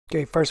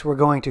Okay, first we're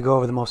going to go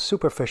over the most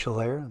superficial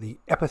layer, the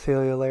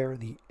epithelial layer,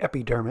 the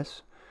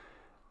epidermis.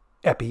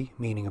 Epi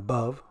meaning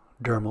above,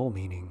 dermal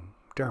meaning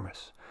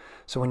dermis.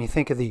 So when you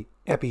think of the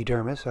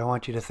epidermis, I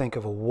want you to think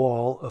of a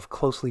wall of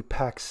closely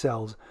packed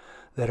cells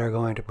that are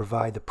going to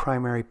provide the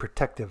primary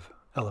protective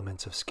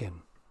elements of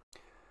skin.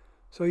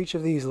 So each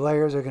of these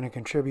layers are going to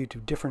contribute to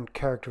different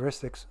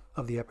characteristics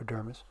of the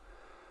epidermis.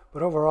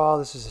 But overall,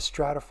 this is a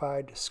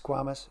stratified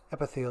squamous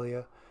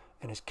epithelia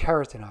and is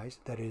keratinized,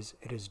 that is,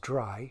 it is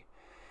dry,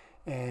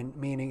 and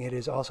meaning it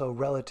is also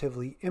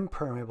relatively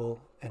impermeable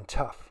and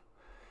tough.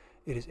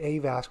 It is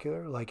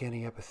avascular like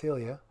any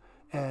epithelia,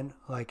 and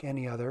like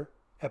any other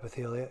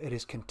epithelia, it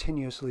is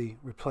continuously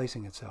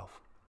replacing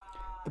itself.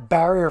 The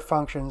barrier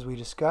functions we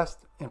discussed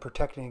in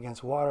protecting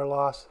against water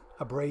loss,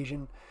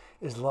 abrasion,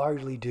 is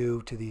largely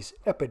due to these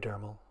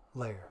epidermal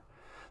layer.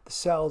 The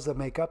cells that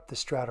make up the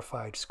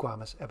stratified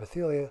squamous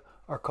epithelia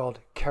are called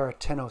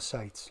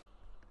keratinocytes.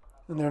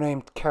 And they're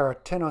named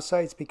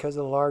keratinocytes because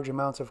of the large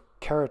amounts of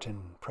keratin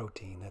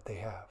protein that they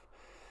have.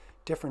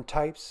 Different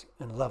types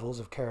and levels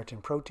of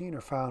keratin protein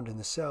are found in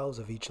the cells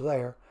of each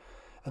layer,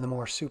 and the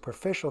more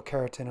superficial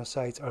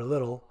keratinocytes are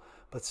little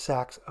but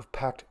sacs of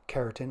packed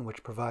keratin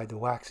which provide the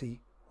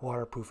waxy,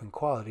 waterproofing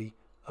quality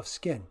of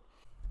skin.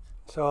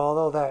 So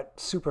although that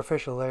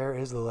superficial layer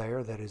is the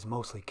layer that is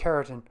mostly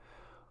keratin,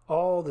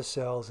 all the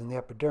cells in the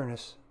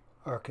epidermis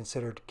are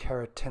considered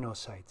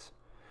keratinocytes.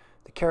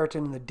 The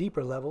keratin in the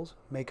deeper levels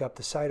make up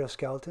the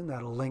cytoskeleton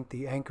that will link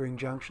the anchoring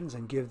junctions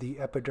and give the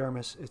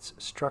epidermis its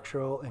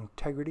structural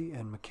integrity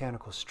and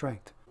mechanical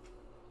strength.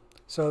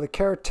 So the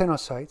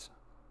keratinocytes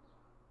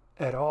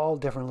at all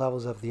different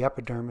levels of the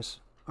epidermis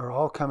are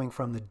all coming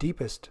from the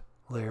deepest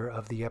layer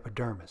of the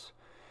epidermis.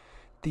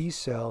 These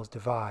cells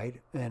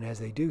divide, and as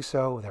they do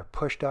so, they're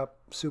pushed up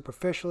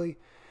superficially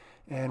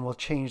and will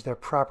change their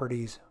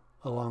properties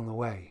along the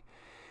way.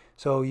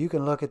 So you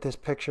can look at this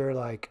picture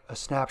like a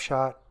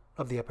snapshot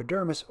of the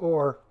epidermis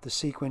or the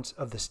sequence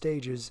of the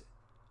stages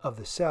of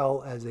the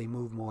cell as they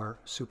move more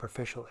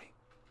superficially.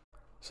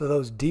 So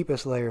those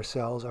deepest layer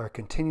cells are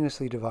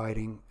continuously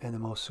dividing, and the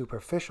most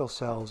superficial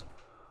cells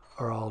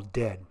are all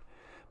dead.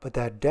 But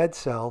that dead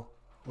cell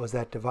was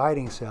that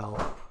dividing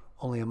cell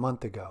only a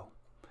month ago.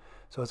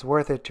 So it's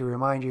worth it to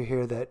remind you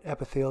here that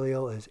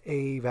epithelial is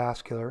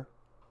avascular,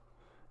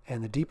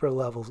 and the deeper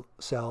level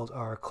cells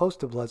are close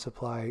to blood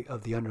supply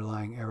of the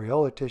underlying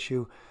areolar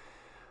tissue,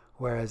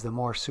 whereas the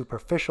more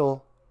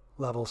superficial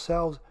level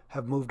cells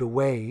have moved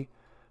away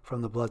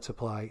from the blood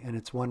supply, and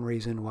it's one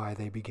reason why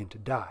they begin to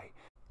die.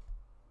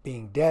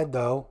 Being dead,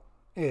 though,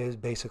 is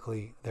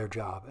basically their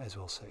job, as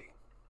we'll see.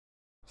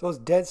 So those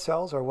dead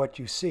cells are what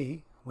you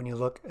see when you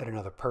look at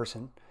another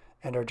person,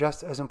 and are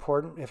just as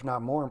important, if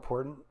not more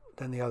important,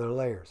 than the other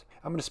layers.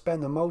 I'm going to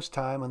spend the most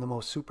time on the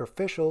most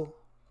superficial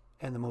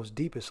and the most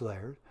deepest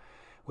layers.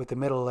 With the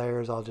middle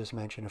layers, I'll just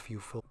mention a few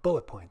full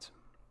bullet points.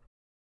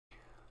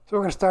 So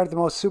we're going to start at the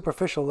most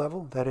superficial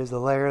level, that is the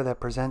layer that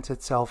presents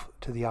itself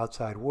to the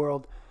outside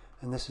world,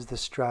 and this is the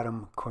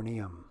stratum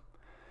corneum.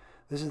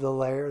 This is the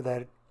layer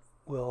that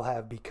will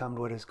have become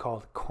what is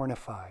called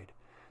cornified.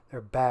 They're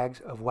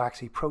bags of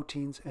waxy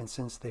proteins, and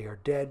since they are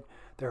dead,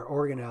 their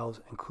organelles,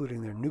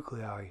 including their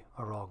nuclei,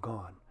 are all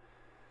gone.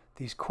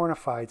 These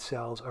cornified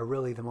cells are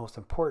really the most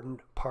important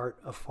part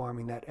of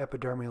forming that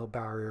epidermal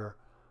barrier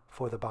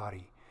for the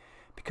body.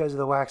 Because of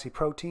the waxy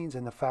proteins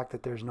and the fact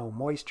that there's no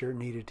moisture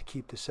needed to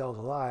keep the cells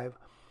alive,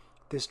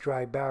 this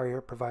dry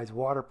barrier provides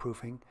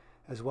waterproofing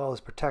as well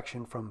as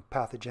protection from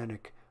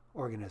pathogenic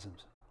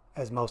organisms,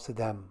 as most of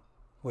them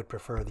would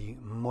prefer the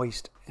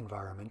moist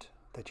environment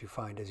that you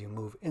find as you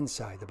move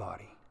inside the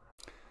body.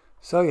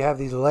 So you have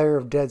these layer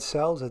of dead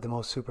cells at the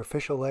most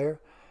superficial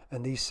layer,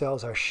 and these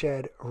cells are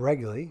shed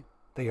regularly.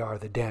 They are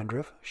the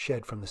dandruff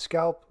shed from the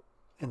scalp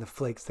and the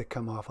flakes that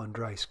come off on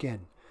dry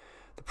skin.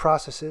 The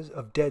processes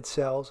of dead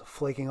cells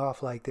flaking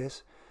off like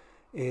this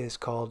is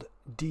called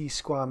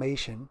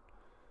desquamation,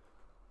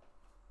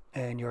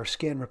 and your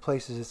skin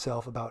replaces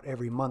itself about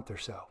every month or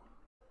so.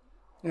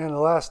 And the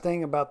last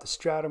thing about the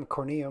stratum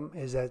corneum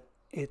is that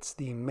it's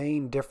the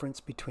main difference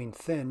between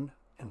thin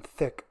and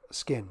thick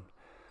skin.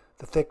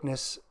 The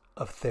thickness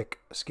of thick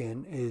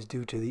skin is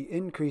due to the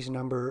increased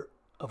number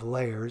of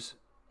layers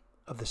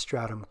of the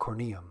stratum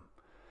corneum.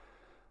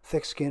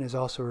 Thick skin is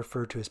also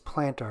referred to as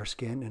plantar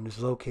skin and is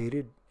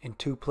located in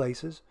two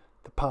places,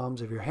 the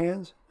palms of your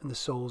hands and the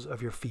soles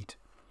of your feet.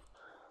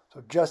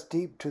 So just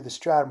deep to the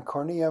stratum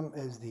corneum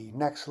is the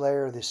next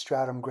layer, the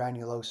stratum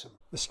granulosum.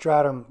 The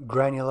stratum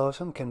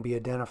granulosum can be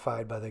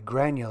identified by the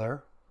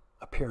granular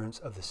appearance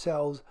of the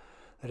cells.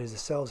 That is, the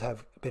cells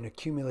have been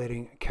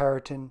accumulating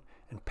keratin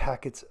and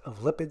packets of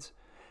lipids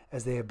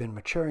as they have been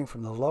maturing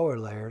from the lower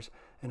layers,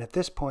 and at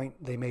this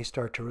point they may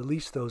start to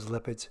release those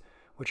lipids,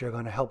 which are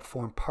going to help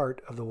form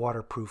part of the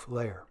waterproof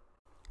layer.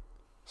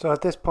 So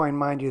at this point,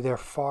 mind you, they're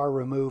far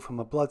removed from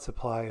a blood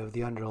supply of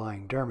the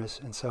underlying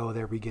dermis, and so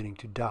they're beginning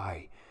to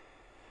die.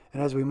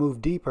 And as we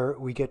move deeper,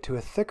 we get to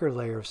a thicker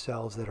layer of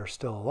cells that are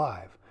still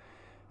alive,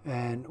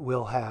 and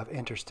we'll have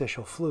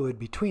interstitial fluid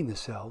between the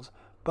cells,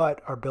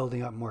 but are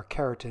building up more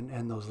keratin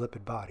and those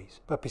lipid bodies.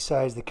 But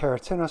besides the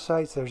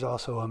keratinocytes, there's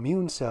also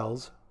immune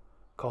cells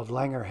called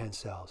Langerhans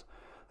cells.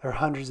 There are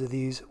hundreds of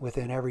these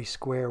within every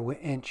square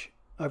inch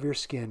of your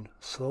skin,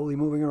 slowly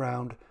moving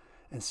around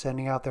and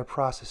sending out their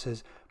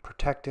processes,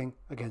 protecting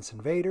against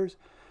invaders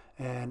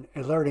and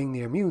alerting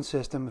the immune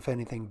system if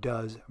anything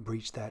does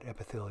breach that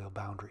epithelial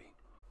boundary.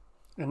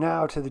 And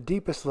now to the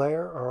deepest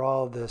layer are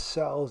all the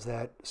cells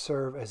that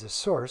serve as a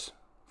source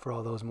for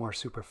all those more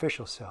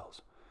superficial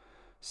cells.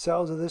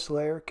 Cells of this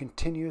layer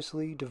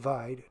continuously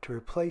divide to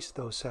replace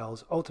those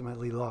cells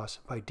ultimately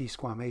lost by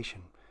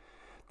desquamation.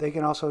 They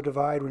can also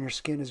divide when your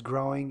skin is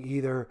growing,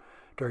 either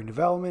during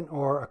development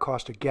or a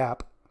caustic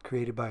gap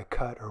created by a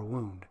cut or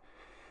wound.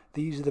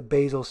 These are the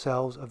basal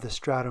cells of the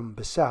stratum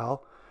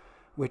basale,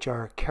 which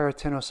are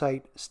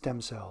keratinocyte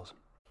stem cells.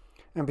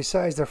 And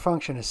besides their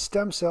function as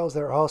stem cells,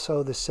 they're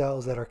also the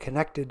cells that are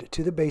connected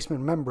to the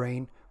basement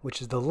membrane,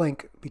 which is the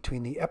link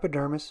between the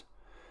epidermis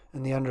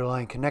and the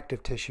underlying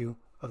connective tissue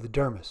of the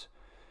dermis.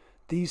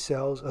 These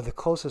cells are the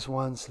closest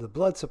ones to the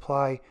blood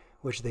supply,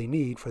 which they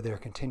need for their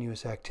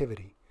continuous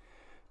activity.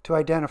 To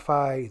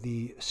identify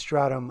the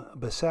stratum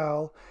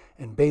basale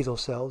and basal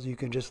cells, you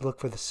can just look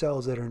for the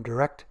cells that are in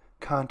direct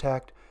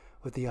contact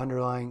with the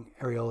underlying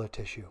areolar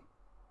tissue.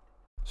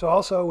 So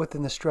also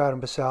within the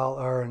stratum basale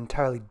are an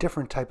entirely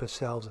different type of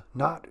cells,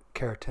 not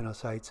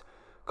keratinocytes,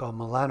 called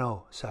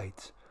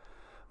melanocytes.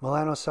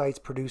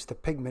 Melanocytes produce the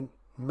pigment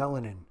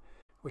melanin,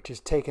 which is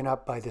taken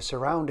up by the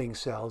surrounding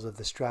cells of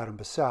the stratum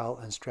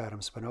basale and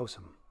stratum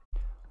spinosum.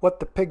 What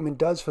the pigment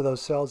does for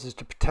those cells is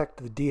to protect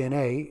the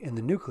DNA in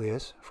the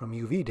nucleus from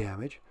UV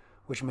damage,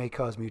 which may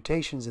cause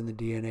mutations in the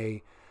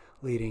DNA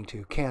leading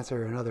to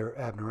cancer and other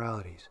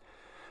abnormalities.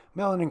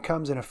 Melanin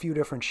comes in a few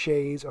different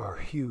shades or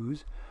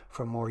hues,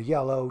 from more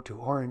yellow to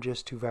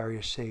oranges to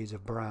various shades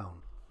of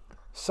brown.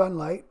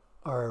 Sunlight,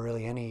 or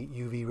really any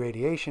UV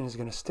radiation, is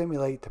going to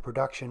stimulate the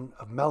production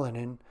of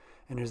melanin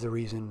and is the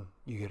reason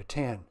you get a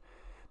tan.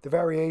 The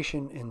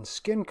variation in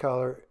skin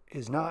color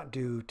is not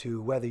due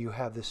to whether you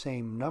have the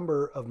same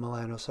number of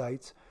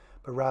melanocytes,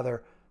 but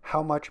rather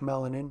how much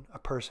melanin a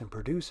person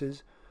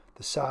produces,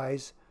 the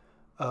size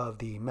of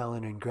the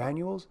melanin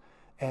granules,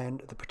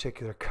 and the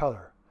particular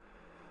color.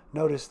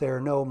 Notice there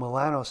are no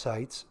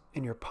melanocytes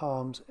in your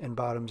palms and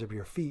bottoms of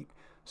your feet,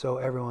 so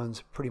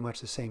everyone's pretty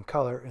much the same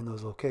color in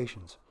those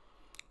locations.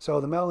 So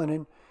the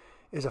melanin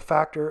is a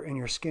factor in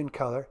your skin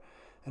color,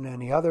 and then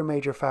the other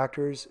major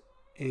factors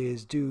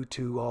is due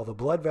to all the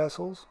blood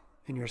vessels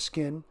in your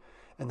skin,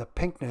 and the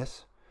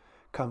pinkness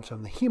comes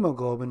from the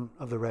hemoglobin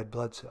of the red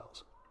blood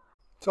cells.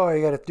 So all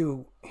you got to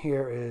do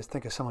here is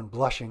think of someone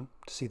blushing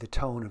to see the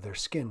tone of their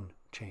skin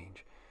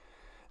change.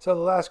 So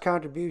the last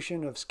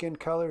contribution of skin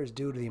color is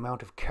due to the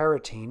amount of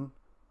keratin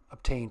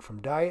obtained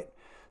from diet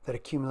that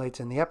accumulates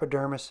in the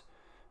epidermis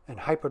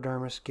and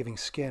hypodermis, giving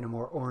skin a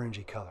more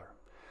orangey color.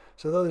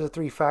 So those are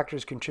three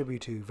factors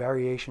contribute to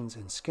variations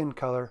in skin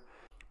color.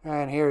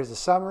 And here's a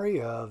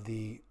summary of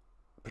the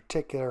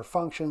particular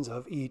functions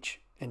of each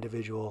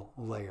individual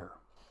layer.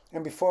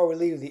 And before we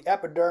leave the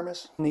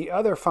epidermis, the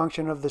other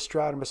function of the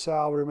stratum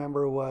basale,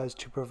 remember, was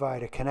to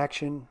provide a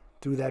connection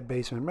through that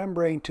basement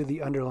membrane to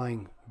the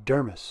underlying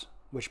dermis,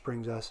 which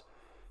brings us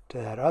to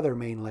that other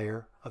main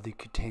layer of the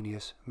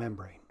cutaneous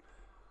membrane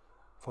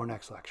for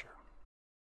next lecture.